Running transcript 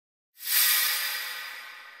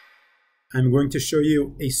I'm going to show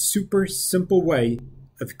you a super simple way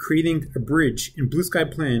of creating a bridge in Blue Sky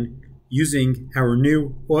Plan using our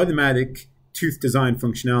new automatic tooth design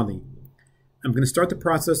functionality. I'm going to start the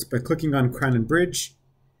process by clicking on Crown and Bridge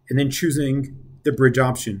and then choosing the bridge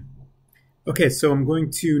option. Okay, so I'm going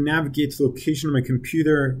to navigate to the location on my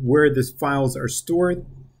computer where these files are stored.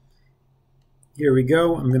 Here we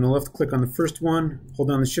go. I'm going to left click on the first one, hold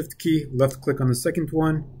down the Shift key, left click on the second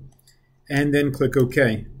one, and then click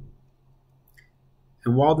OK.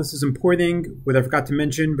 And while this is importing, what I forgot to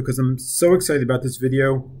mention, because I'm so excited about this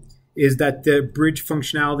video, is that the bridge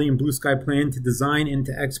functionality in Blue Sky Plan to design and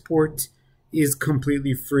to export is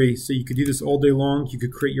completely free. So you could do this all day long. You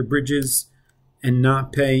could create your bridges and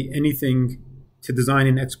not pay anything to design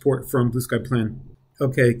and export from Blue Sky Plan.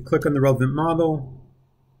 Okay, click on the relevant model,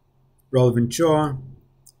 relevant jaw,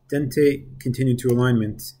 dentate, continue to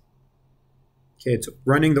alignment. Okay, it's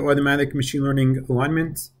running the automatic machine learning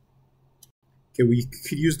alignment. Okay, we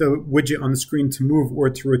could use the widget on the screen to move or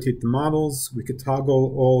to rotate the models. We could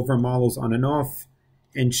toggle all of our models on and off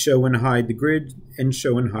and show and hide the grid and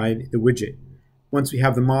show and hide the widget. Once we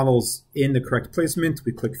have the models in the correct placement,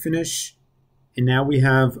 we click Finish. And now we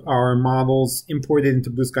have our models imported into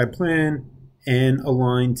Blue Sky Plan and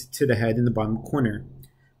aligned to the head in the bottom corner.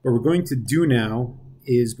 What we're going to do now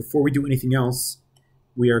is, before we do anything else,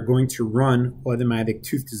 we are going to run automatic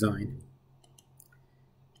tooth design.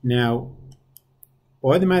 Now,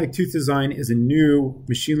 automatic tooth design is a new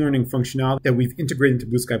machine learning functionality that we've integrated into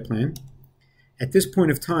Blue Sky Plan. At this point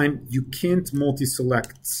of time, you can't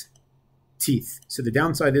multi-select teeth. So the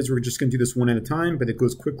downside is we're just going to do this one at a time, but it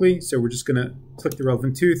goes quickly. So we're just going to click the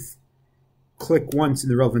relevant tooth, click once in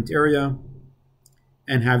the relevant area,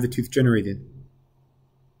 and have the tooth generated.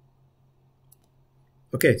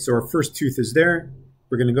 Okay, so our first tooth is there.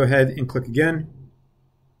 We're going to go ahead and click again.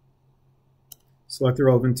 Select the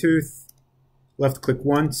relevant tooth, left click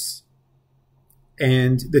once,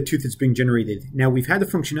 and the tooth is being generated. Now we've had the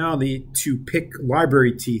functionality to pick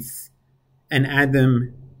library teeth and add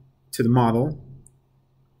them to the model.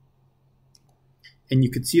 And you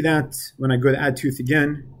could see that when I go to add tooth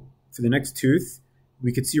again for the next tooth,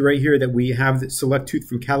 we could see right here that we have the select tooth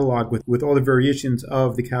from catalog with all the variations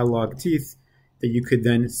of the catalog teeth that you could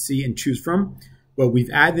then see and choose from. What we've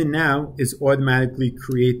added now is automatically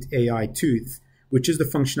create AI tooth, which is the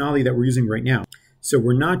functionality that we're using right now. So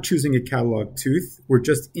we're not choosing a catalog tooth. We're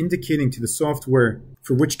just indicating to the software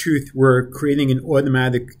for which tooth we're creating an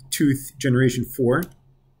automatic tooth generation for.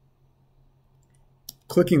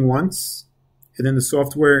 Clicking once, and then the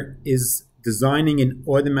software is designing an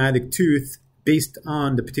automatic tooth based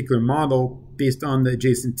on the particular model, based on the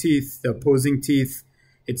adjacent teeth, the opposing teeth.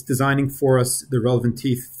 It's designing for us the relevant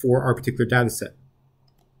teeth for our particular data set.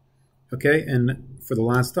 Okay, and for the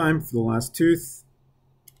last time, for the last tooth,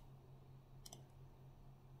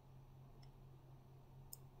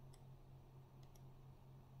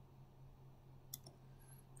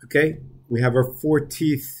 okay, we have our 4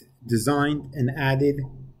 teeth designed and added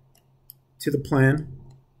to the plan.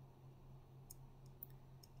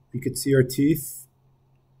 We could see our teeth.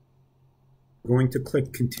 We're going to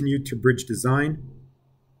click Continue to Bridge Design.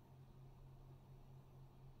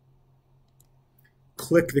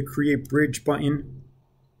 Click the Create Bridge button.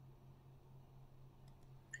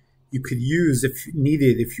 You could use, if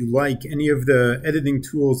needed, if you like, any of the editing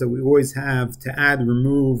tools that we always have to add,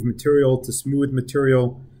 remove material, to smooth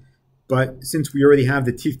material. But since we already have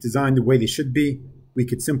the teeth designed the way they should be, we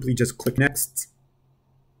could simply just click Next.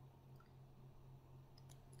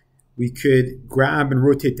 We could grab and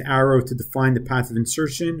rotate the arrow to define the path of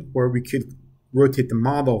insertion, or we could rotate the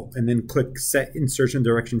model and then click Set Insertion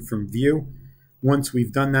Direction from View. Once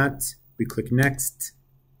we've done that, we click Next.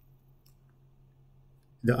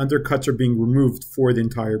 The undercuts are being removed for the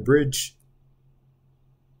entire bridge.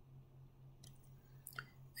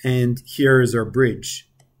 And here is our bridge.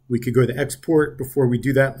 We could go to export. Before we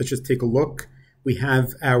do that, let's just take a look. We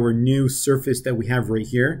have our new surface that we have right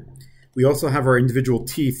here. We also have our individual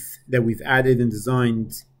teeth that we've added and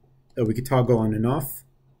designed that we could toggle on and off.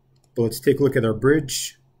 But let's take a look at our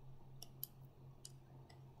bridge.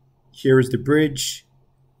 Here is the bridge.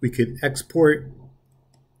 We could export.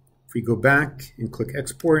 If we go back and click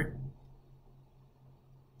export,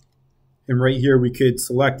 and right here we could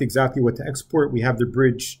select exactly what to export. We have the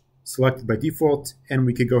bridge selected by default, and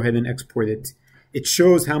we could go ahead and export it. It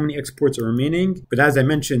shows how many exports are remaining, but as I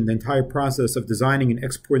mentioned, the entire process of designing and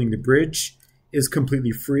exporting the bridge is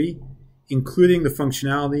completely free, including the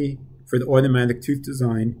functionality for the automatic tooth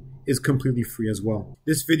design is completely free as well.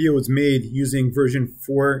 This video was made using version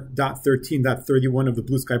 4.13.31 of the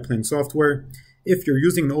Blue Sky Plan software. If you're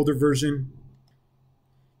using the older version,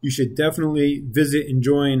 You should definitely visit and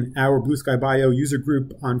join our Blue Sky Bio user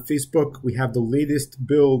group on Facebook. We have the latest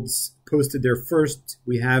builds posted there first.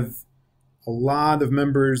 We have a lot of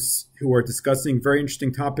members who are discussing very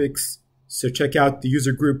interesting topics. So check out the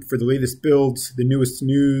user group for the latest builds, the newest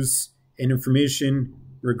news and information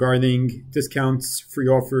regarding discounts, free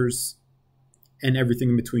offers, and everything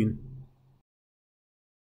in between.